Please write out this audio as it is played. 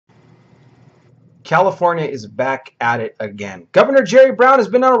California is back at it again. Governor Jerry Brown has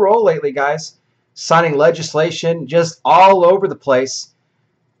been on a roll lately, guys, signing legislation just all over the place,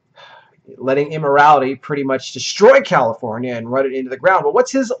 letting immorality pretty much destroy California and run it into the ground. But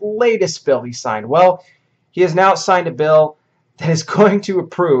what's his latest bill he signed? Well, he has now signed a bill that is going to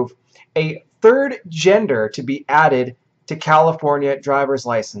approve a third gender to be added to California driver's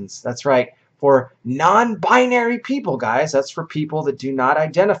license. That's right. For non-binary people, guys. That's for people that do not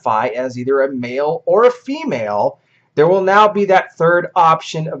identify as either a male or a female. There will now be that third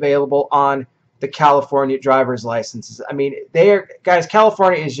option available on the California driver's licenses. I mean, guys,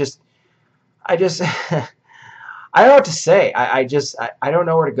 California is just, I don't know what to say. I don't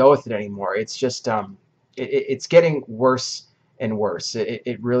know where to go with it anymore. It's just, it's getting worse and worse.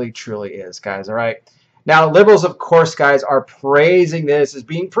 It really, truly is, guys. All right. Now, liberals, of course, guys, are praising this as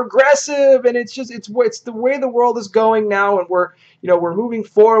being progressive, and it's the way the world is going now, and we're moving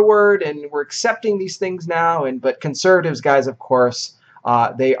forward, and we're accepting these things now. But conservatives, guys, of course,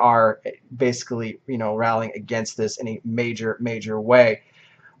 they are basically rallying against this in a major way.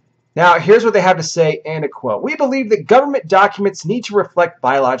 Now, here's what they have to say, and a quote. "We believe that government documents need to reflect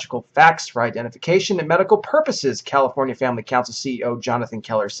biological facts for identification and medical purposes," California Family Council CEO Jonathan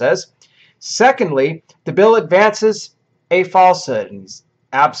Keller says. Secondly, the bill advances a falsehood, and he's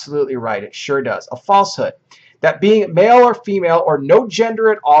absolutely right. It sure does. A falsehood that being male or female or no gender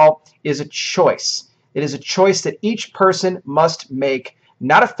at all is a choice. It is a choice that each person must make,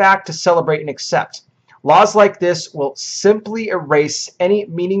 not a fact to celebrate and accept. Laws like this will simply erase any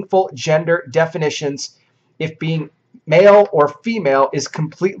meaningful gender definitions if being male or female is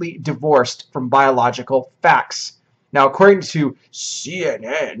completely divorced from biological facts. Now, according to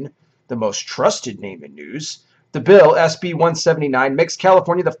CNN, the most trusted name in news, the bill, SB 179, makes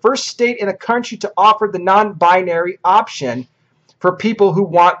California the first state in the country to offer the non-binary option for people who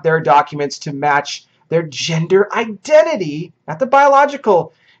want their documents to match their gender identity, not the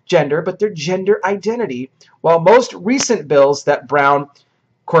biological gender, but their gender identity. While most recent bills that Brown,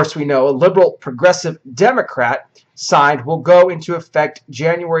 of course we know, a liberal progressive Democrat, signed will go into effect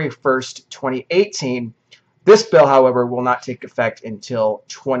January 1st, 2018. This bill, however, will not take effect until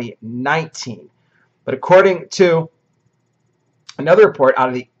 2019. But according to another report out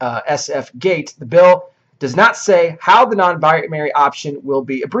of the SF Gate, the bill does not say how the non-binary option will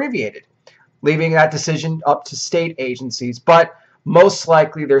be abbreviated, leaving that decision up to state agencies. But most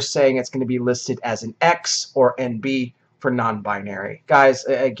likely they're saying it's going to be listed as an X or NB for non-binary. Guys,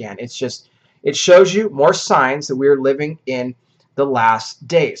 again, it shows you more signs that we're living in the last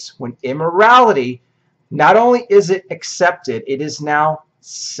days when immorality, not only is it accepted, it is now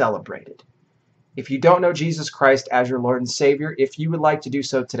celebrated. If you don't know Jesus Christ as your Lord and Savior, if you would like to do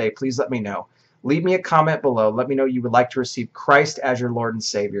so today, please let me know. Leave me a comment below. Let me know you would like to receive Christ as your Lord and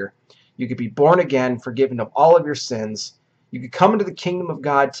Savior. You could be born again, forgiven of all of your sins. You could come into the kingdom of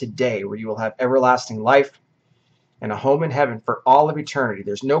God today, where you will have everlasting life and a home in heaven for all of eternity.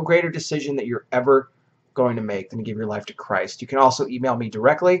 There's no greater decision that you're ever going to make than to give your life to Christ. You can also email me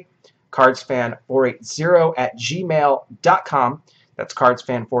directly, cardsfan480@gmail.com. That's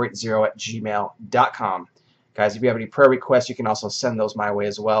cardsfan480@gmail.com. Guys, if you have any prayer requests, you can also send those my way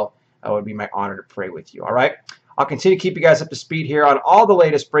as well. It would be my honor to pray with you. All right? I'll continue to keep you guys up to speed here on all the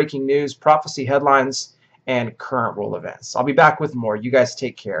latest breaking news, prophecy headlines, and current world events. I'll be back with more. You guys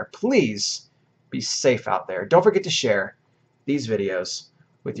take care. Please be safe out there. Don't forget to share these videos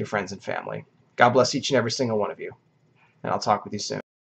with your friends and family. God bless each and every single one of you, and I'll talk with you soon.